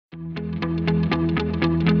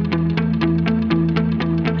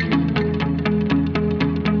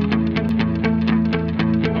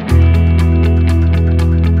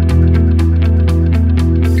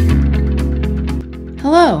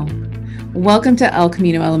Welcome to El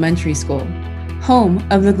Camino Elementary School, home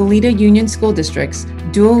of the Goleta Union School District's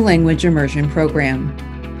Dual Language Immersion program.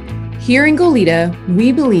 Here in Goleta,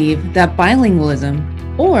 we believe that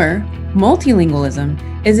bilingualism, or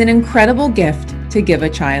multilingualism, is an incredible gift to give a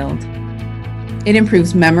child. It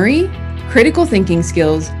improves memory, critical thinking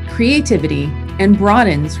skills, creativity, and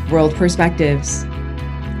broadens world perspectives.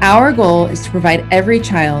 Our goal is to provide every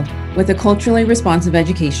child with a culturally responsive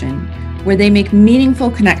education where they make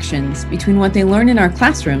meaningful connections between what they learn in our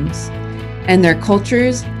classrooms and their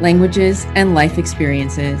cultures, languages, and life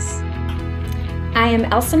experiences. I am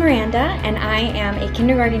Elsa Miranda, and I am a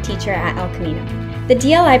kindergarten teacher at El Camino. The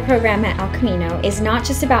DLI program at El Camino is not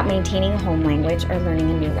just about maintaining a home language or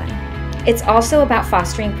learning a new one. It's also about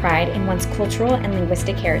fostering pride in one's cultural and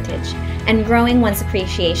linguistic heritage and growing one's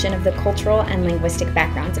appreciation of the cultural and linguistic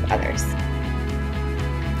backgrounds of others.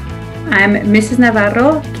 I'm Mrs.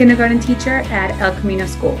 Navarro, kindergarten teacher at El Camino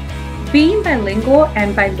School. Being bilingual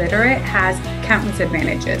and biliterate has countless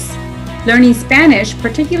advantages. Learning Spanish,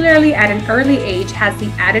 particularly at an early age, has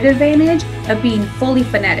the added advantage of being fully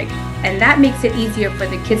phonetic, and that makes it easier for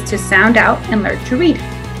the kids to sound out and learn to read.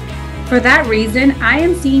 For that reason, I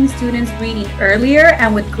am seeing students reading earlier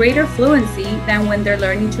and with greater fluency than when they're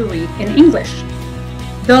learning to read in English.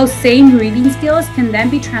 Those same reading skills can then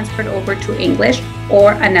be transferred over to English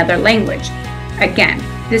or another language. Again,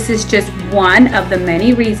 this is just one of the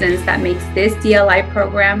many reasons that makes this DLI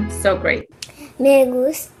program so great. Me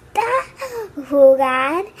gusta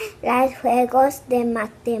jugar los juegos de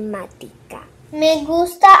matemática. Me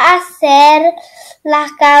gusta hacer el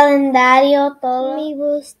calendario todo. Me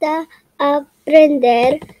gusta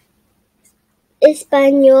aprender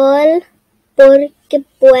español porque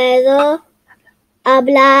puedo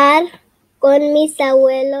hablar con mis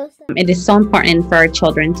abuelos. It is so important for our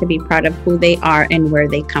children to be proud of who they are and where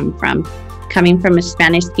they come from. Coming from a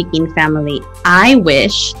Spanish-speaking family, I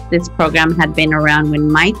wish this program had been around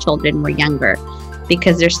when my children were younger,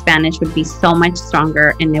 because their Spanish would be so much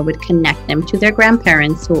stronger and it would connect them to their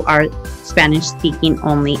grandparents who are Spanish-speaking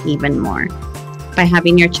only even more. By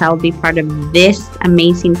having your child be part of this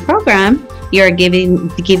amazing program, you are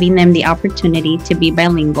giving them the opportunity to be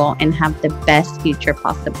bilingual and have the best future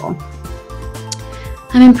possible.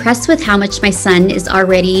 I'm impressed with how much my son is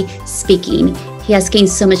already speaking. He has gained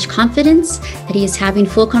so much confidence that he is having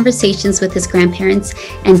full conversations with his grandparents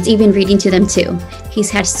and even reading to them too. He's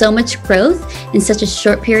had so much growth in such a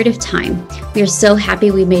short period of time. We are so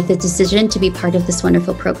happy we made the decision to be part of this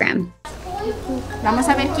wonderful program. Vamos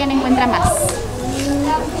a ver quién encuentra más.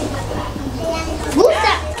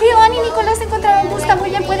 ¿Qué, Ani y Nicolás encontraron gusta? Muy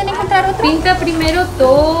bien, ¿pueden encontrar otro? Pinta primero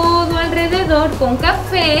todo alrededor con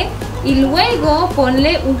café y luego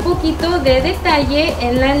ponle un poquito de detalle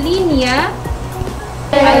en la línea.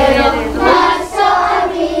 Marzo,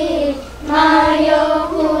 abril, mayo,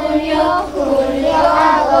 julio,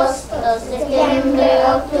 agosto, septiembre,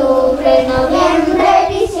 octubre, noviembre,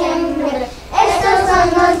 diciembre. Estos son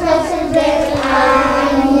los meses del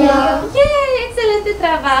año. ¡Yay! ¡Excelente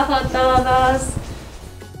trabajo todos!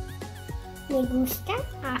 Me gusta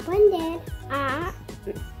aprender a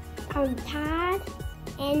cantar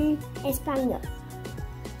en español.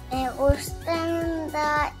 Me gusta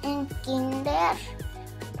andar en kinder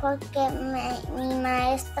porque mi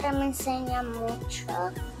maestra me enseña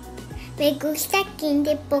mucho. Me gusta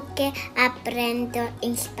kinder porque aprendo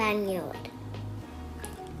español.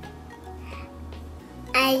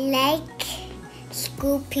 I like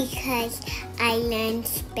school because I learn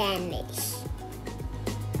Spanish.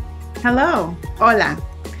 Hello, hola.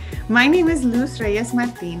 My name is Luz Reyes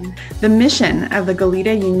Martin. The mission of the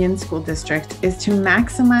Goleta Union School District is to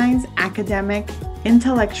maximize academic,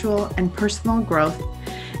 intellectual, and personal growth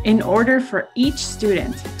in order for each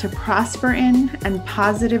student to prosper in and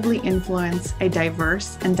positively influence a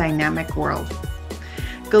diverse and dynamic world.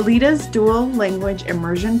 Goleta's Dual Language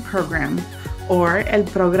Immersion Program, or El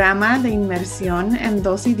Programa de Inmersión en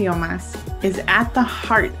Dos Idiomas, is at the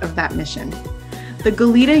heart of that mission. The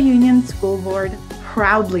Goleta Union School Board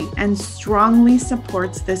proudly and strongly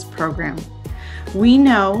supports this program. We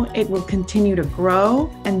know it will continue to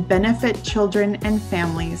grow and benefit children and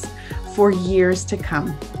families for years to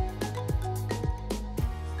come.